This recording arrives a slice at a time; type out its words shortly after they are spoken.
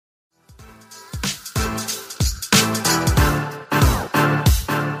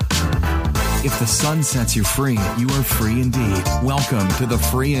the sun sets you free, you are free indeed. Welcome to the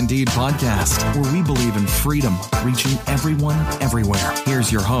Free Indeed podcast, where we believe in freedom, reaching everyone, everywhere.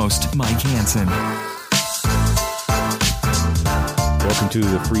 Here's your host, Mike Hansen. Welcome to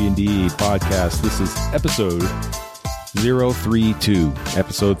the Free Indeed podcast. This is episode 032,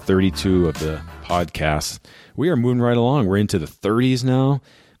 episode 32 of the podcast. We are moving right along. We're into the 30s now.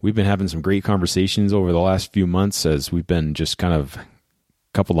 We've been having some great conversations over the last few months as we've been just kind of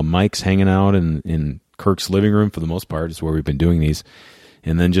a couple of mics hanging out in Kirk's living room for the most part is where we've been doing these,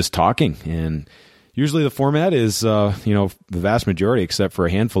 and then just talking. And usually the format is, the vast majority, except for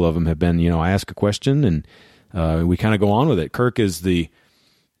a handful of them, have been, I ask a question and we kind of go on with it. Kirk is the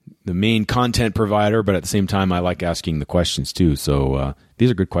main content provider, but at the same time, I like asking the questions too. So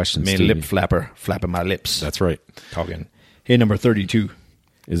these are good questions. Main Steve. lip flapper, flapping my lips. That's right. Talking. Hey, number 32.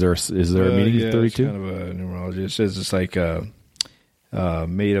 Is there a meaning of 32? It's kind of a numerology. It says it's like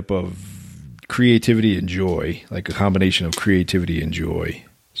made up of creativity and joy, like a combination of creativity and joy.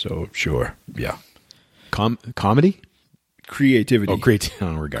 So, sure. Yeah. Comedy? Creativity. Oh,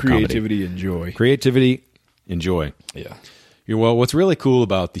 creativity. Creativity and joy. Creativity and joy. Yeah. Well, what's really cool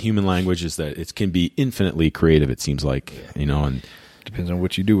about the human language is that it can be infinitely creative, it seems like, and depends on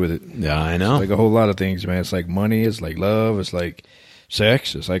what you do with it. Yeah, I know. It's like a whole lot of things, man. It's like money, it's like love, it's like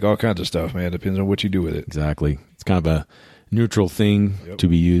sex, it's like all kinds of stuff, man. It depends on what you do with it. Exactly. It's kind of a neutral thing to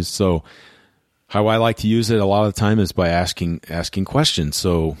be used. So how I like to use it a lot of the time is by asking questions.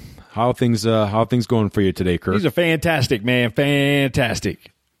 So how are things going for you today, Kirk? These are fantastic, man.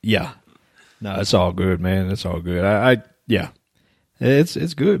 Fantastic. Yeah. No, it's all good, man. It's all good. Yeah.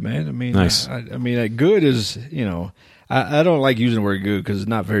 It's good, man. I mean, nice. I mean, good is, I don't like using the word good because it's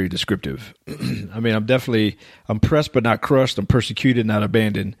not very descriptive. I mean, I'm pressed but not crushed. I'm persecuted, not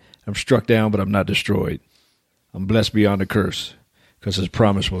abandoned. I'm struck down, but I'm not destroyed. I'm blessed beyond a curse because his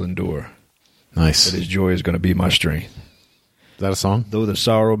promise will endure. Nice. But his joy is going to be my strength. Is that a song? Though the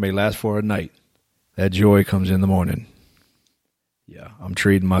sorrow may last for a night, that joy comes in the morning. Yeah, I'm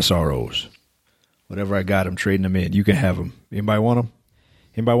trading my sorrows. Whatever I got, I'm trading them in. You can have them. Anybody want them?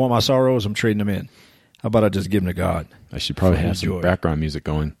 Anybody want my sorrows? I'm trading them in. How about I just give them to God? I should probably have some background music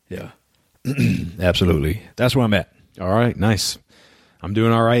going. Yeah. Absolutely. That's where I'm at. All right. Nice. I'm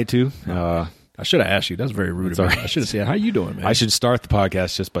doing all right, too. I should have asked you. That's very rude of me. Right. I should have said, how you doing, man? I should start the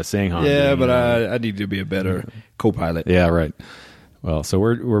podcast just by saying how yeah, I'm doing. but I need to be a better co-pilot. Yeah, right. Well, so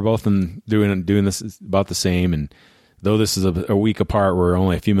we're both doing this about the same, and though this is a week apart, we're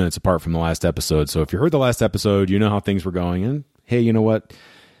only a few minutes apart from the last episode. So if you heard the last episode, you know how things were going. And hey, you know what?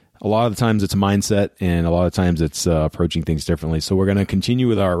 A lot of the times it's a mindset, and a lot of times it's approaching things differently. So we're going to continue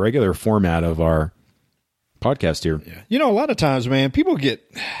with our regular format of our podcast here. Yeah. A lot of times, man, people get,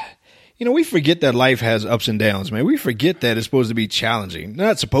 we forget that life has ups and downs, man. We forget that it's supposed to be challenging.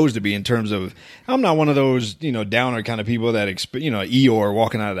 Not supposed to be in terms of, I'm not one of those, downer kind of people that, Eeyore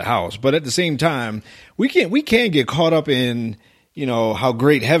walking out of the house. But at the same time, we can't get caught up in, how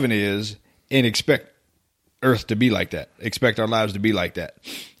great heaven is and expect earth to be like that, expect our lives to be like that.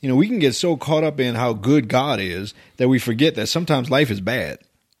 We can get so caught up in how good God is that we forget that sometimes life is bad.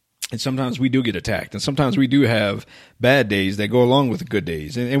 And sometimes we do get attacked. And sometimes we do have bad days that go along with the good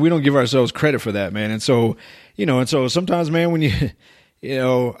days. And we don't give ourselves credit for that, man. And so, sometimes, man, when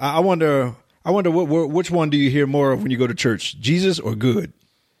I wonder which one do you hear more of when you go to church, Jesus or good?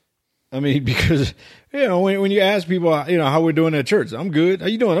 I mean, because, when you ask people, how we're doing at church, I'm good. How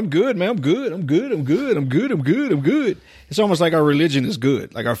you doing? I'm good, man. I'm good. I'm good. I'm good. I'm good. I'm good. I'm good. It's almost like our religion is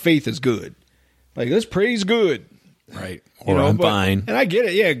good. Like our faith is good. Like, let's praise good. Right. Or I'm fine. And I get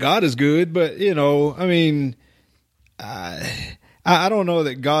it. Yeah, God is good. But, I mean, I don't know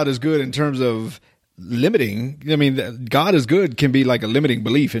that God is good in terms of limiting. I mean, God is good can be like a limiting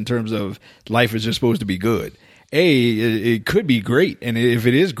belief in terms of life is just supposed to be good. It could be great. And if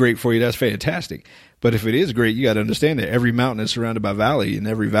it is great for you, that's fantastic. But if it is great, you got to understand that every mountain is surrounded by valley and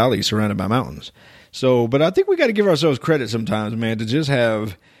every valley is surrounded by mountains. So, but I think we got to give ourselves credit sometimes, man, to just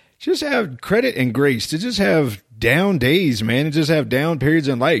have credit and grace, to just have down days, man, and just have down periods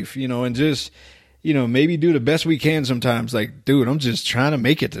in life, and just, maybe do the best we can sometimes. Like, dude, I'm just trying to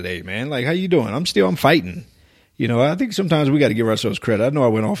make it today, man. Like, how you doing? I'm fighting. I think sometimes we got to give ourselves credit. I know I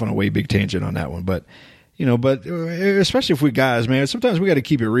went off on a way big tangent on that one, but, but especially if we're guys, man, sometimes we got to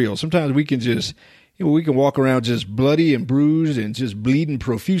keep it real. Sometimes we can just, we can walk around just bloody and bruised and just bleeding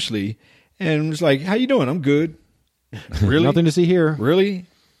profusely. And it's like, how you doing? I'm good. Really? Nothing to see here. Really?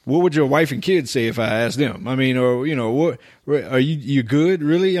 What would your wife and kids say if I asked them? I mean, or, what, are you good?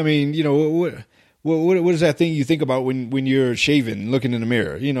 Really? I mean, what is that thing you think about when you're shaving, looking in the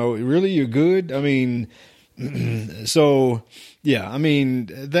mirror? Really, you're good? I mean, So, yeah, I mean,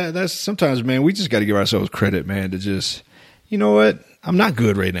 that's sometimes, man, we just got to give ourselves credit, man, to just, you know what, I'm not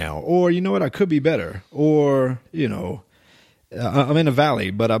good right now. Or, you know what, I could be better. Or, you know, I'm in a valley,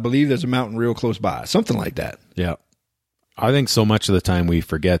 but I believe there's a mountain real close by. Something like that. Yeah. I think so much of the time we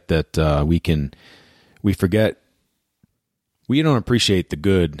forget that we don't appreciate the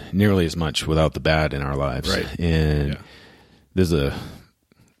good nearly as much without the bad in our lives. Right. And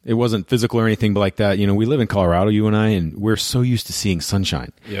it wasn't physical or anything like that. You know, we live in Colorado, you and I, and we're so used to seeing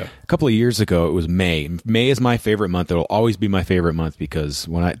sunshine. Yeah. A couple of years ago, it was May. May is my favorite month. It'll always be my favorite month because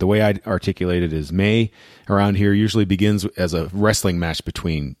the way I articulate it is May around here usually begins as a wrestling match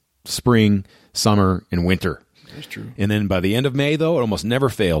between spring, summer, and winter. That's true. And then by the end of May, though, it almost never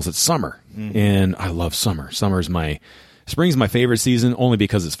fails. It's summer. Mm-hmm. And I love summer. Spring's my favorite season only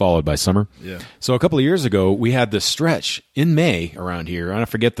because it's followed by summer. Yeah. So a couple of years ago, we had this stretch in May around here. I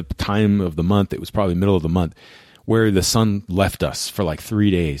forget the time of the month. It was probably middle of the month where the sun left us for like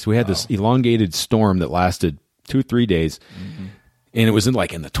 3 days. We had this elongated storm that lasted 2-3 days. Mm-hmm. And it was in the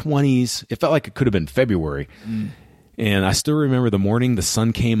 20s. It felt like it could have been February. Mm. And I still remember the morning the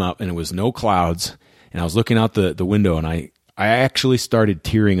sun came up and it was no clouds. And I was looking out the window and I actually started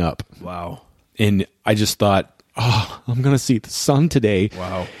tearing up. Wow. And I just thought, oh, I'm going to see the sun today.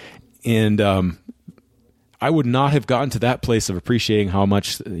 Wow. And I would not have gotten to that place of appreciating how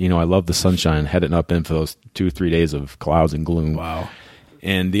much, you know, I love the sunshine heading up in for those 2-3 days of clouds and gloom. Wow.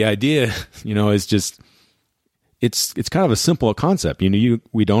 And the idea, you know, is just, it's kind of a simple concept. You know,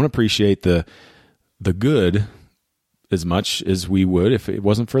 we don't appreciate the good as much as we would if it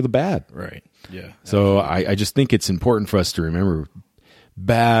wasn't for the bad. Right. Yeah. So I just think it's important for us to remember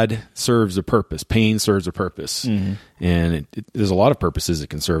bad serves a purpose. Pain serves a purpose. Mm-hmm. And there's a lot of purposes it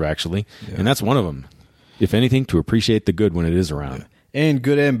can serve, actually. Yeah. And that's one of them. If anything, to appreciate the good when it is around. Yeah. And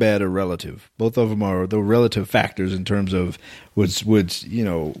good and bad are relative. Both of them are the relative factors in terms of what's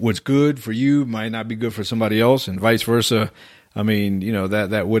good for you might not be good for somebody else, and vice versa. I mean, you know,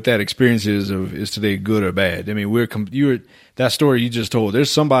 that what that experience is today good or bad. I mean, that story you just told.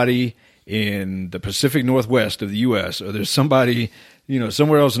 There's somebody in the Pacific Northwest of the U.S. or there's somebody, you know,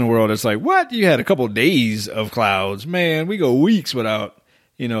 somewhere else in the world that's like, what? You had a couple of days of clouds, man. We go weeks without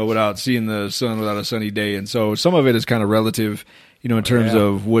seeing the sun, without a sunny day, and so some of it is kind of relative, you know, in terms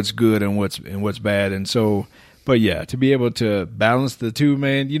of what's good and what's bad, and so. But yeah, to be able to balance the two,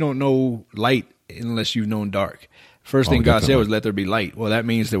 man, you don't know light unless you've known dark. First thing God said was, "Let there be light." Well, that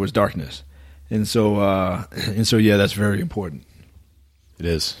means there was darkness, and so yeah, that's very important. It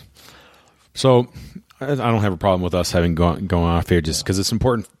is. So I don't have a problem with us having going off here, just because it's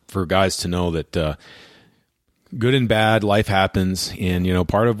important for guys to know that good and bad, life happens, and you know,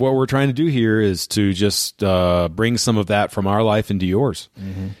 part of what we're trying to do here is to just bring some of that from our life into yours.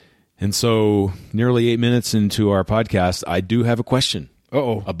 Mm-hmm. And so, nearly 8 minutes into our podcast, I do have a question.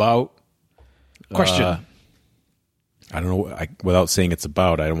 About question. I don't know. Without saying it's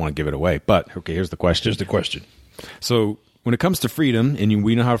about, I don't want to give it away. But okay, here's the question. Here's the question. So, when it comes to freedom, and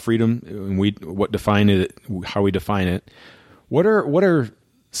we know how freedom, and how we define it. What are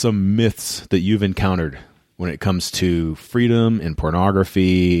some myths that you've encountered when it comes to freedom and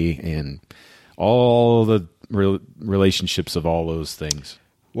pornography and all the relationships of all those things?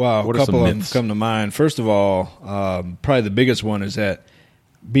 Wow, what a couple of them come to mind. First of all, probably the biggest one is that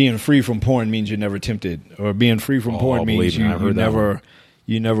being free from porn means you're never tempted, or being free from porn means you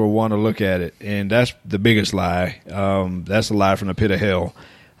never want to look at it, and that's the biggest lie. That's a lie from the pit of hell.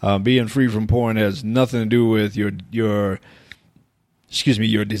 Being free from porn has nothing to do with your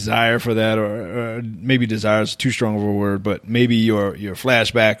desire for that, or maybe desire is too strong of a word, but maybe your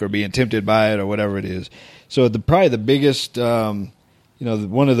flashback or being tempted by it or whatever it is. So probably the biggest.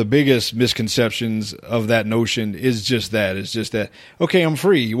 One of the biggest misconceptions of that notion is just that. It's just that, okay, I'm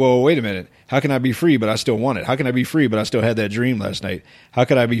free. Well, wait a minute. How can I be free, but I still want it? How can I be free, but I still had that dream last night? How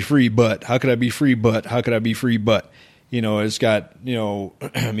could I be free, but? How could I be free, but? How could I be free, but? You know, it's got,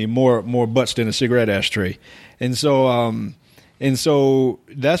 I mean, more butts than a cigarette ashtray. And so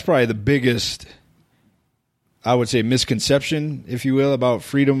that's probably the biggest, I would say, misconception, if you will, about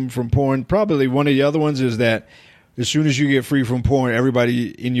freedom from porn. Probably one of the other ones is that as soon as you get free from porn, everybody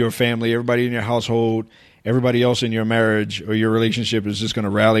in your family, everybody in your household, everybody else in your marriage or your relationship is just going to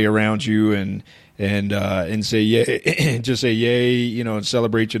rally around you and say yay, just say yay, and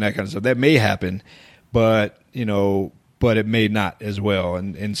celebrate you and that kind of stuff. That may happen, but it may not as well.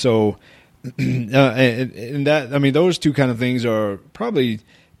 And so, and that, I mean, those two kind of things are probably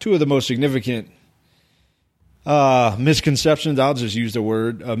two of the most significant misconceptions. I'll just use the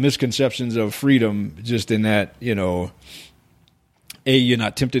word misconceptions of freedom, just in that, A, you're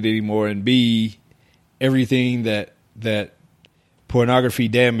not tempted anymore, and B, everything that pornography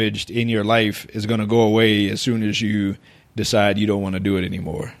damaged in your life is going to go away as soon as you decide you don't want to do it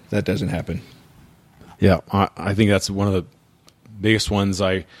anymore. That doesn't happen. Yeah, I think that's one of the biggest ones.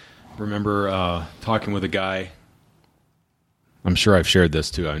 I remember talking with a guy. I'm sure I've shared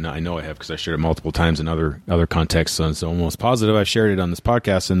this too. I know I have because I shared it multiple times in other contexts. So I'm almost positive I've shared it on this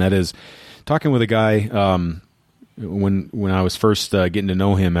podcast, and that is talking with a guy when I was first getting to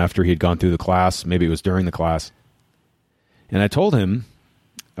know him after he had gone through the class. Maybe it was during the class. And I told him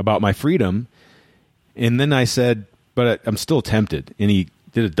about my freedom, and then I said, but I'm still tempted. And he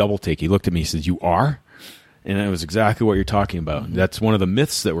did a double take. He looked at me, he said, "You are?" And it was exactly what you're talking about. Mm-hmm. That's one of the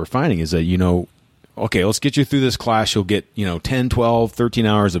myths that we're finding is that, okay, let's get you through this class. You'll get, 10, 12, 13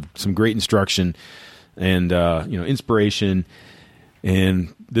 hours of some great instruction and, inspiration.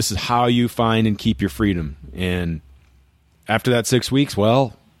 And this is how you find and keep your freedom. And after that 6 weeks,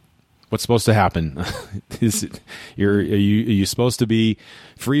 well, what's supposed to happen? Are you supposed to be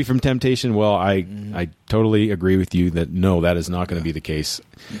free from temptation? Well, I totally agree with you that no, that is not going to be the case.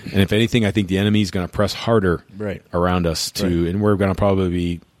 And if anything, I think the enemy is going to press harder around us and we're going to probably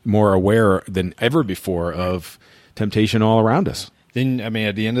be more aware than ever before of temptation all around us. Then,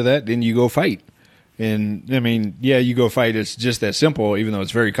 at the end of that, then you go fight. And, you go fight. It's just that simple, even though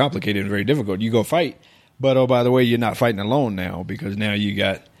it's very complicated and very difficult. You go fight. But, oh, by the way, you're not fighting alone now because now you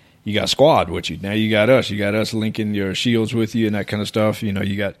got squad with you. Now you got us. You got us linking your shields with you and that kind of stuff.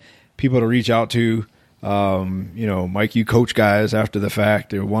 You got people to reach out to. Mike, you coach guys after the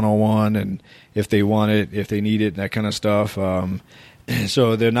fact. They're one-on-one, and if they want it, if they need it, and that kind of stuff.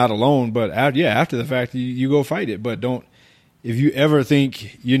 So they're not alone. But, after the fact, you go fight it. But if you ever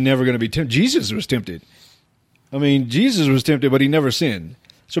think you're never going to be tempted. Jesus was tempted. Jesus was tempted, but he never sinned.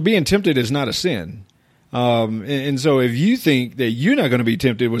 So being tempted is not a sin. And so if you think that you're not going to be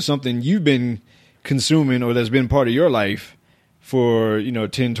tempted with something you've been consuming or that's been part of your life for,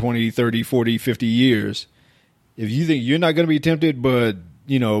 10, 20, 30, 40, 50 years, if you think you're not going to be tempted, but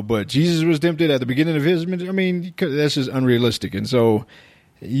Jesus was tempted at the beginning of his ministry, that's just unrealistic. And so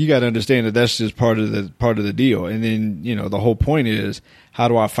you got to understand that that's just part of the deal. And then, the whole point is, how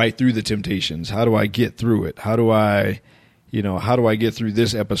do I fight through the temptations? How do I get through it? How do I get through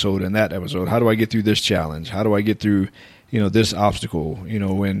this episode and that episode? How do I get through this challenge? How do I get through, this obstacle,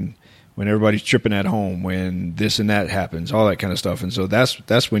 when everybody's tripping at home, when this and that happens, all that kind of stuff. And so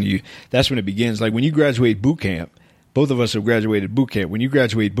that's when it begins. Like when you graduate boot camp, both of us have graduated boot camp. When you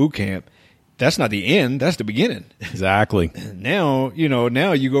graduate boot camp, that's not the end. That's the beginning. Exactly. Now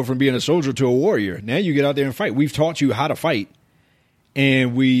you go from being a soldier to a warrior. Now you get out there and fight. We've taught you how to fight,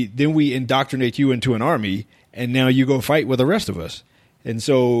 and we indoctrinate you into an army. And now you go fight with the rest of us. And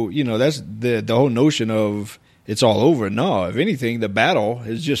so, that's the whole notion of it's all over. No, if anything, the battle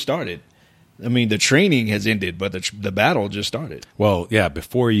has just started. The training has ended, but the battle just started. Well, yeah,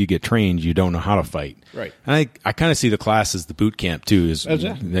 before you get trained, you don't know how to fight. Right. And I kind of see the class as the boot camp, too, is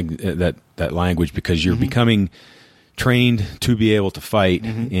that language, because you're becoming trained to be able to fight.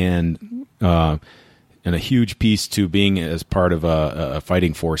 And a huge piece to being as part of a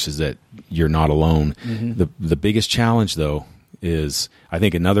fighting force is that you're not alone. The biggest challenge, though, is I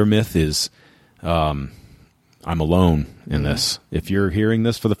think another myth is I'm alone in this. If you're hearing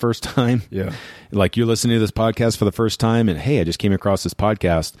this for the first time, like you're listening to this podcast for the first time, and hey, I just came across this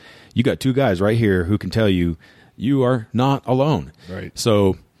podcast, you got two guys right here who can tell you you are not alone. Right.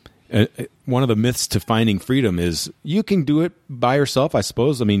 So one of the myths to finding freedom is you can do it by yourself, I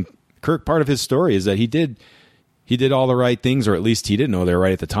suppose. Kirk, part of his story is that he did all the right things, or at least he didn't know they were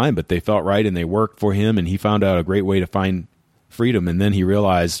right at the time, but they felt right and they worked for him, and he found out a great way to find freedom. And then he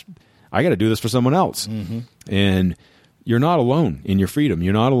realized, I got to do this for someone else. And you're not alone in your freedom.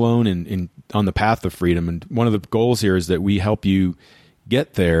 You're not alone in on the path of freedom. And one of the goals here is that we help you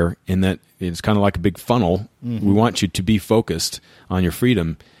get there, in that it's kind of like a big funnel. We want you to be focused on your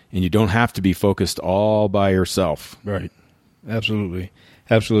freedom, and you don't have to be focused all by yourself. Right. Absolutely.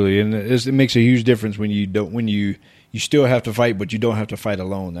 And it makes a huge difference when you still have to fight, but you don't have to fight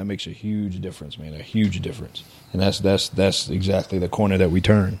alone. That makes a huge difference, man. A huge difference. And that's exactly the corner that we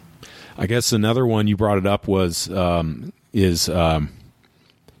turn. I guess another one you brought it up was when we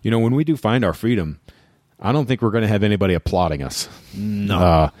do find our freedom, I don't think we're going to have anybody applauding us.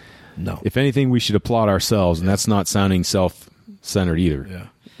 No. If anything, we should applaud ourselves, and that's not sounding self-centered either. Yeah.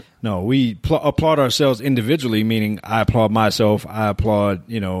 No, we applaud ourselves individually, meaning I applaud myself, I applaud,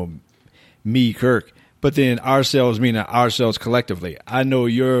 me, Kirk. But then ourselves, meaning ourselves collectively. I know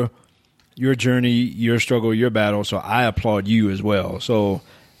your journey, your struggle, your battle, so I applaud you as well. So,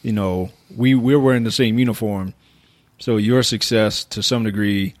 we're wearing the same uniform. So your success, to some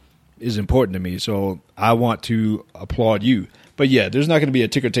degree, is important to me. So I want to applaud you. But yeah, there's not going to be a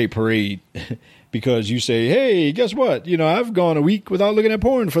ticker tape parade because you say, hey, guess what? I've gone a week without looking at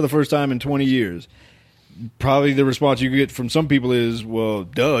porn for the first time in 20 years. Probably the response you get from some people is, well,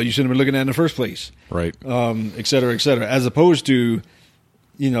 duh, you shouldn't have been looking at it in the first place. Right. Et cetera, et cetera. As opposed to,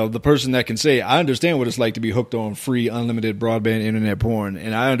 the person that can say, I understand what it's like to be hooked on free, unlimited broadband internet porn.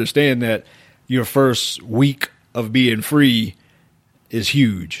 And I understand that your first week of being free is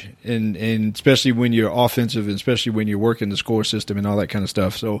huge. And especially when you're offensive, and especially when you're working the score system and all that kind of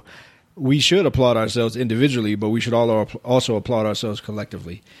stuff. So we should applaud ourselves individually, but we should also applaud ourselves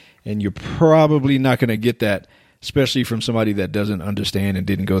collectively. And you're probably not going to get that, especially from somebody that doesn't understand and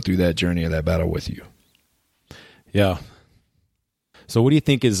didn't go through that journey or that battle with you. Yeah. So what do you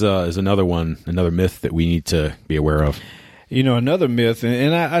think is another myth that we need to be aware of? Another myth,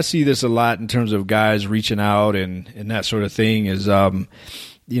 and I see this a lot in terms of guys reaching out and that sort of thing is,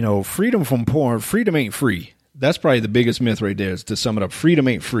 freedom from porn. Freedom ain't free. That's probably the biggest myth right there, is to sum it up. Freedom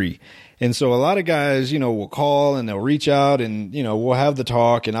ain't free. And so a lot of guys, will call and they'll reach out and, we'll have the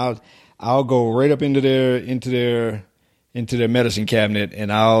talk, and I'll go right up into their medicine cabinet,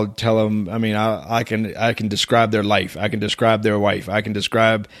 and I'll tell them, I can describe their life. I can describe their wife. I can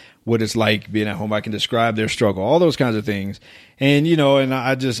describe what it's like being at home. I can describe their struggle, all those kinds of things. And, and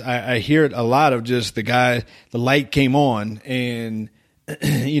I hear it a lot of just the guy, the light came on and,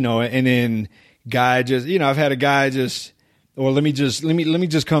 and then guy just, I've had a guy just, or let me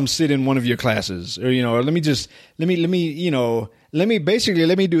just come sit in one of your classes, or, or let me do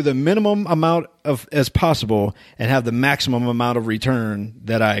the minimum amount of as possible and have the maximum amount of return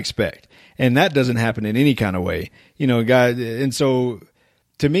that I expect. And that doesn't happen in any kind of way, guys. And so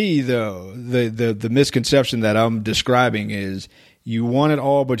to me, the misconception that I'm describing is you want it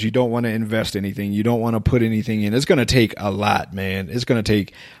all, but you don't want to invest anything. You don't want to put anything in. It's going to take a lot, man. It's going to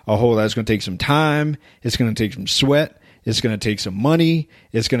take a whole lot. It's going to take some time. It's going to take some sweat. It's going to take some money.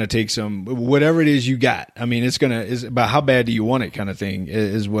 It's going to take some, whatever it is you got. It's about how bad do you want it kind of thing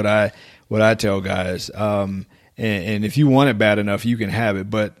is what I tell guys. And if you want it bad enough, you can have it.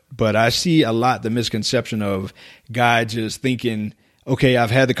 But I see a lot the misconception of guy just thinking, okay, I've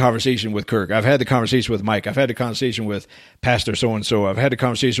had the conversation with Kirk. I've had the conversation with Mike. I've had the conversation with Pastor so-and-so. I've had the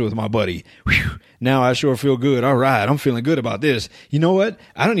conversation with my buddy. Whew, now I sure feel good. All right, I'm feeling good about this. You know what?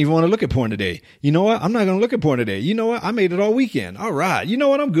 I don't even want to look at porn today. You know what? I'm not going to look at porn today. You know what? I made it all weekend. All right. You know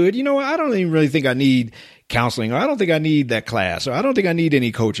what? I'm good. You know what? I don't even really think I need counseling, or I don't think I need that class, or I don't think I need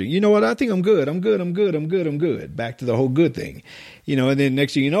any coaching. You know what? I think I'm good. I'm good. Back to the whole good thing. And then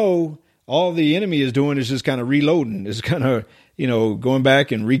next thing you know, all the enemy is doing is just kind of reloading. It's kind of, going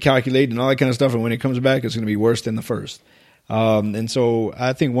back and recalculating and all that kind of stuff. And when it comes back, it's going to be worse than the first. And so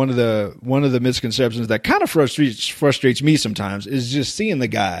I think one of the misconceptions that kind of frustrates me sometimes is just seeing the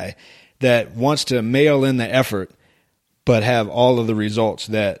guy that wants to mail in the effort, but have all of the results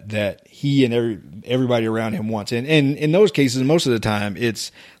that he and everybody around him wants. And in those cases, most of the time,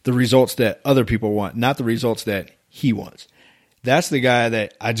 it's the results that other people want, not the results that he wants. That's the guy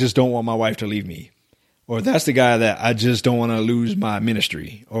that I just don't want my wife to leave me. Or that's the guy that I just don't want to lose my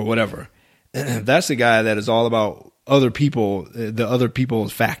ministry or whatever. That's the guy that is all about other people, the other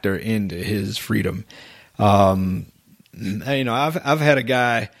people's factor into his freedom. I've had a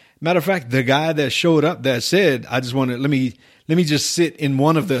guy, matter of fact, the guy that showed up that said, I just want to, let me just sit in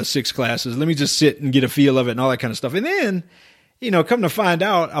one of the 6 classes. Let me just sit and get a feel of it and all that kind of stuff. And then, come to find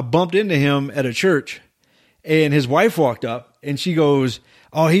out, I bumped into him at a church, and his wife walked up and she goes,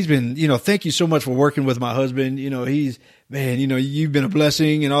 oh, he's been, thank you so much for working with my husband. You've been a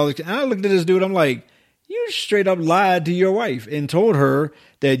blessing and all this. And I looked at this dude. I'm like, you straight up lied to your wife and told her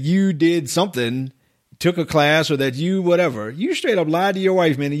that you did something, took a class, or that you, whatever. You straight up lied to your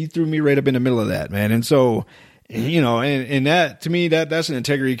wife, man. And you threw me right up in the middle of that, man. And so, and that, to me, that's an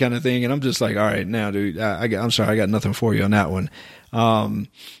integrity kind of thing. And I'm just like, all right, now, dude, I'm sorry. I got nothing for you on that one.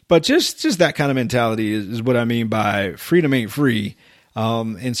 But just that kind of mentality is what I mean by freedom ain't free.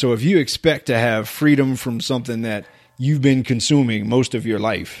 And so if you expect to have freedom from something that you've been consuming most of your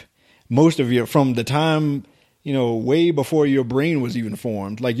life, from the time, way before your brain was even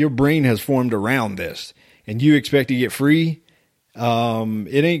formed, like your brain has formed around this, and you expect to get free, it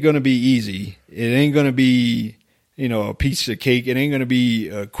ain't going to be easy. It ain't going to be, a piece of cake. It ain't going to be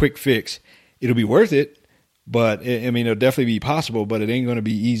a quick fix. It'll be worth it, but it'll definitely be possible, but it ain't going to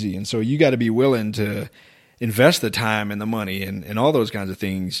be easy. And so you got to be willing to invest the time and the money and all those kinds of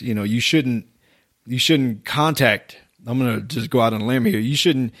things. You shouldn't contact, I'm going to just go out on a limb here. You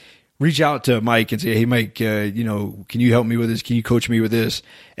shouldn't reach out to Mike and say, hey, Mike, can you help me with this? Can you coach me with this?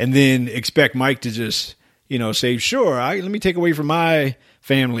 And then expect Mike to just, say, sure, let me take away from my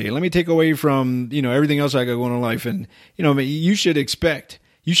family. Let me take away from, everything else I got going on in life. And, you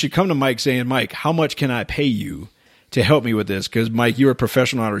should come to Mike saying, Mike, how much can I pay you to help me with this? Because, Mike, you're a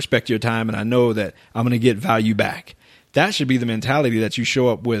professional. I respect your time, and I know that I'm going to get value back. That should be the mentality that you show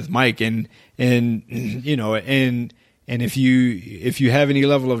up with, Mike. And if you have any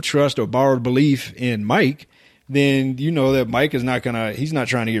level of trust or borrowed belief in Mike, then you know that Mike is he's not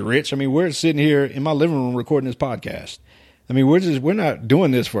trying to get rich. I mean, we're sitting here in my living room recording this podcast. I mean, we're not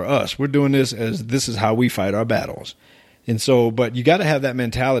doing this for us. We're doing this as this is how we fight our battles. And so, but you got to have that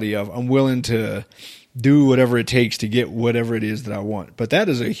mentality of I'm willing to do whatever it takes to get whatever it is that I want. But that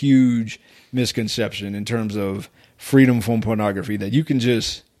is a huge misconception in terms of freedom from pornography, that you can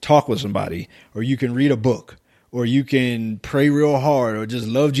just talk with somebody, or you can read a book, or you can pray real hard, or just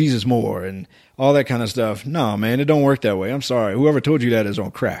love Jesus more and all that kind of stuff. No, man, it don't work that way. I'm sorry. Whoever told you that is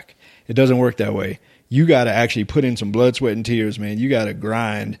on crack. It doesn't work that way. You got to actually put in some blood, sweat, and tears, man. You got to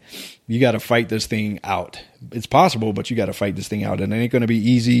grind. You got to fight this thing out. It's possible, but you got to fight this thing out. And it ain't going to be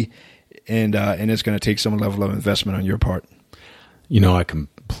easy, and it's going to take some level of investment on your part. I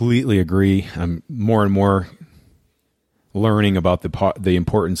completely agree. I'm more and more learning about the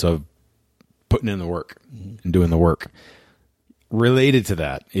importance of putting in the work and doing the work. Related to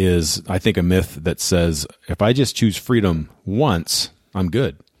that is, I think, a myth that says if I just choose freedom once, I'm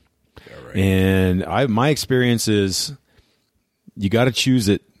good. Yeah, right. And my experience is you got to choose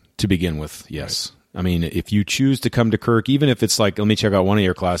it to begin with. Yes. Right. I mean, if you choose to come to Kirk, even if it's like, let me check out one of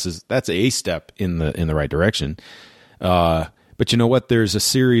your classes, that's a step in the right direction. But you know what? There's a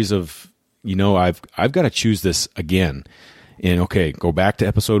series of, I've got to choose this again. And okay, go back to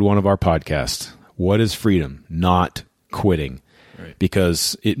episode 1 of our podcast. What is freedom? Not quitting. Right.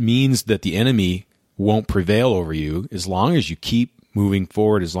 Because it means that the enemy won't prevail over you as long as you keep moving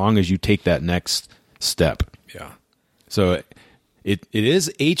forward, as long as you take that next step. Yeah. So it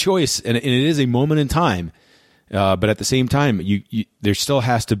is a choice, and it is a moment in time. But at the same time, you there still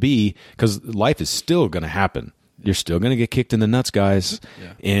has to be, because life is still going to happen. You're still going to get kicked in the nuts, guys,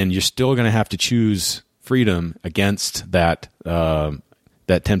 and you're still going to have to choose freedom against that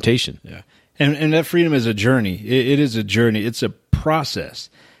temptation. Yeah, and that freedom is a journey. It is a journey. It's a process.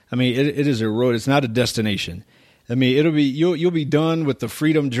 I mean, it is a road. It's not a destination. I mean, you'll be done with the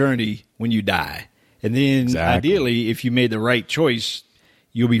freedom journey when you die, and then ideally, if you made the right choice,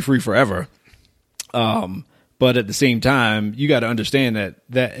 you'll be free forever. But at the same time, you got to understand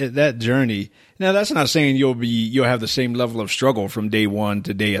that journey. Now, that's not saying you'll have the same level of struggle from day 1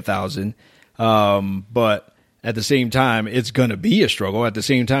 to day 1,000. But at the same time, it's going to be a struggle. At the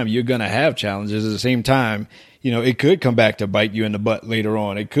same time, you're going to have challenges. At the same time, it could come back to bite you in the butt later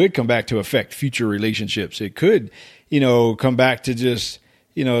on. It could come back to affect future relationships. It could, come back to just,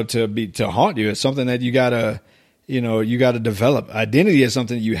 to haunt you. It's something that you gotta develop. Identity is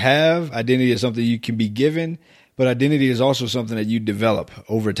something you have. Identity is something you can be given. But identity is also something that you develop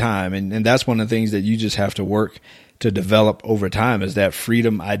over time. And that's one of the things that you just have to work to develop over time, is that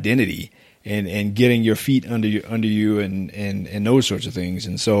freedom identity and getting your feet under you and those sorts of things.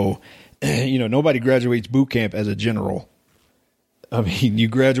 And so, nobody graduates boot camp as a general. I mean, you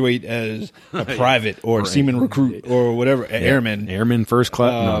graduate as a private or seaman recruit or whatever, airman. Airman first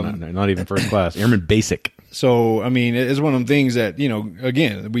class. No, not even first class. Airman basic. So, I mean, it's one of them things that,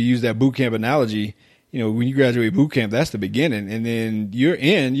 again, we use that boot camp analogy. When you graduate boot camp, that's the beginning. And then you're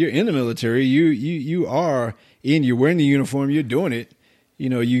in the military. You're wearing the uniform. You're doing it.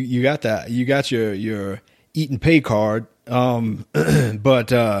 You got that. You got your eat and pay card.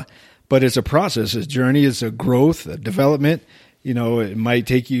 But it's a process. It's a journey. It's a growth, a development. It might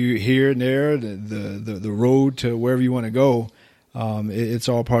take you here and there, the road to wherever you want to go. It's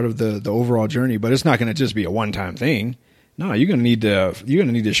all part of the overall journey, but it's not going to just be a one-time thing. No, you're going to need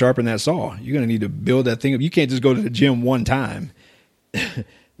to sharpen that saw. You're going to need to build that thing up. You can't just go to the gym one time. It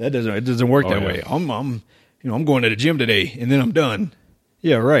doesn't work that way. I'm going to the gym today and then I'm done.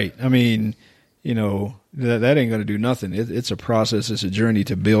 Yeah, right. I mean, that ain't going to do nothing. It's a process. It's a journey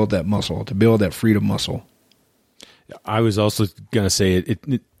to build that muscle, to build that freedom muscle. I was also going to say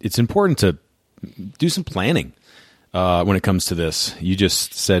it's important to do some planning when it comes to this. You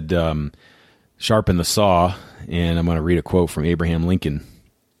just said sharpen the saw, and I'm going to read a quote from Abraham Lincoln,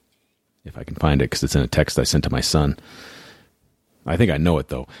 if I can find it, because it's in a text I sent to my son. I think I know it,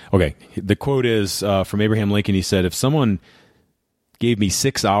 though. Okay, the quote is from Abraham Lincoln. He said, if someone gave me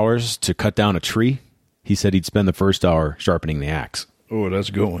 6 hours to cut down a tree, he said he'd spend the first hour sharpening the axe. Oh, that's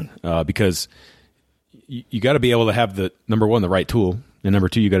a good one. Because you got to be able to have number one, the right tool, and number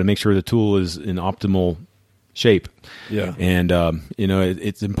two, you got to make sure the tool is in optimal shape. Yeah. And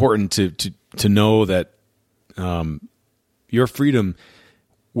it's important to know that your freedom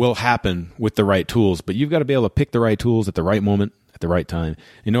will happen with the right tools, but you've got to be able to pick the right tools at the right moment, at the right time.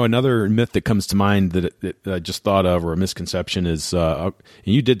 Another myth that comes to mind that I just thought of, or a misconception, is, and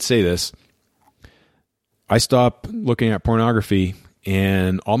you did say this, I stop looking at pornography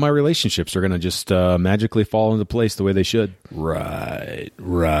and all my relationships are going to just magically fall into place the way they should. Right.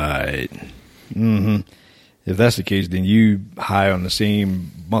 Mm-hmm. If that's the case, then you high on the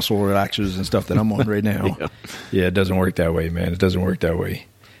same muscle relaxers and stuff that I'm on right now. Yeah, it doesn't work that way, man. It doesn't work that way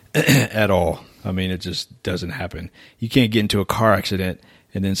at all. I mean, it just doesn't happen. You can't get into a car accident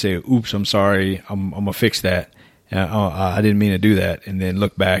and then say, oops, I'm sorry, I'm going to fix that. I didn't mean to do that. And then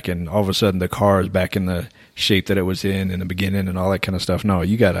look back and all of a sudden the car is back in the shape that it was in the beginning and all that kind of stuff. No,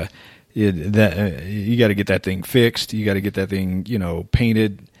 you got to get that thing fixed. You got to get that thing,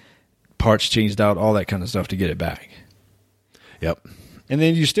 painted, parts changed out, all that kind of stuff to get it back. Yep. And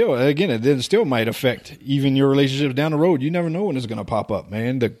then it still might affect even your relationships down the road. You never know when it's going to pop up,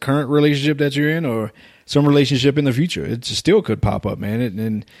 man. The current relationship that you're in or some relationship in the future, it still could pop up, man.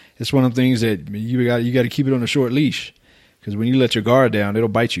 And it's one of the things that you got to keep it on a short leash, because when you let your guard down, it'll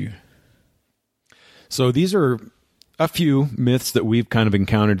bite you. So these are a few myths that we've kind of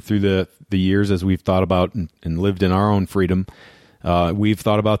encountered through the years as we've thought about and lived in our own freedom. We've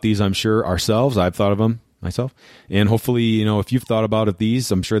thought about these, I'm sure, ourselves. I've thought of them myself. And hopefully, if you've thought about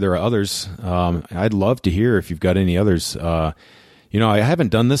these, I'm sure there are others. I'd love to hear if you've got any others. I haven't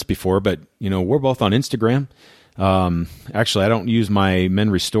done this before, but, we're both on Instagram. Actually, I don't use my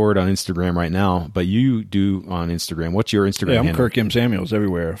Men Restored on Instagram right now, but you do on Instagram. What's your Instagram handle? I'm Kirk M. Samuels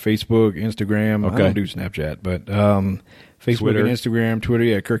everywhere. Facebook, Instagram. Okay. I don't do Snapchat, but Facebook Twitter. And Instagram, Twitter,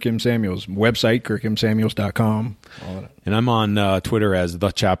 yeah, Kirk M. Samuels. Website, kirkmsamuels.com. All of that. And I'm on Twitter as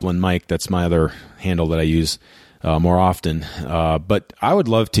The Chaplain Mike. That's my other handle that I use more often. But I would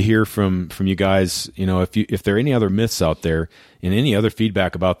love to hear from you guys, if there are any other myths out there and any other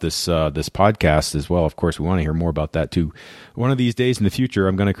feedback about this podcast as well. Of course, we want to hear more about that too. One of these days in the future,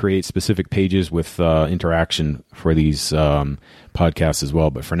 I'm going to create specific pages with interaction for these podcasts as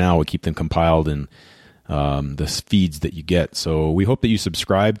well. But for now, we'll keep them compiled in the feeds that you get. So we hope that you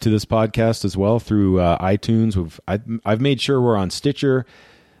subscribe to this podcast as well through iTunes. I've made sure we're on Stitcher,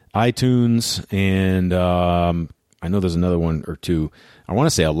 iTunes, and I know there's another one or two. I want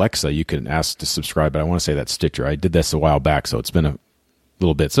to say Alexa, you can ask to subscribe, but I want to say that's Stitcher. I did this a while back, so it's been a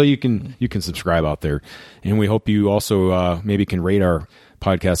little bit. So you can subscribe out there. And we hope you also maybe can rate our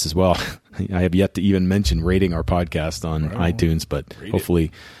podcast as well. I have yet to even mention rating our podcast on iTunes, but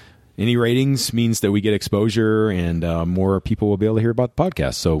hopefully any ratings means that we get exposure and more people will be able to hear about the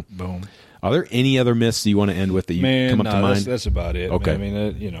podcast. So boom. Are there any other myths you want to end with that come up to mind? That's about it. Okay.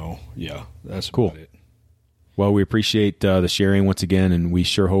 Man. That's cool. About it. Well, we appreciate the sharing once again, and we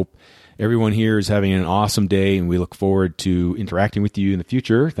sure hope everyone here is having an awesome day, and we look forward to interacting with you in the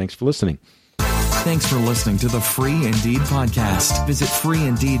future. Thanks for listening. Thanks for listening to the Free Indeed podcast. Visit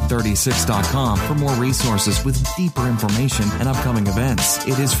freeindeed36.com for more resources with deeper information and upcoming events.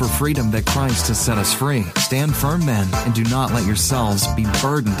 It is for freedom that Christ has set us free. Stand firm then, and do not let yourselves be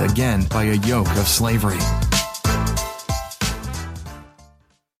burdened again by a yoke of slavery.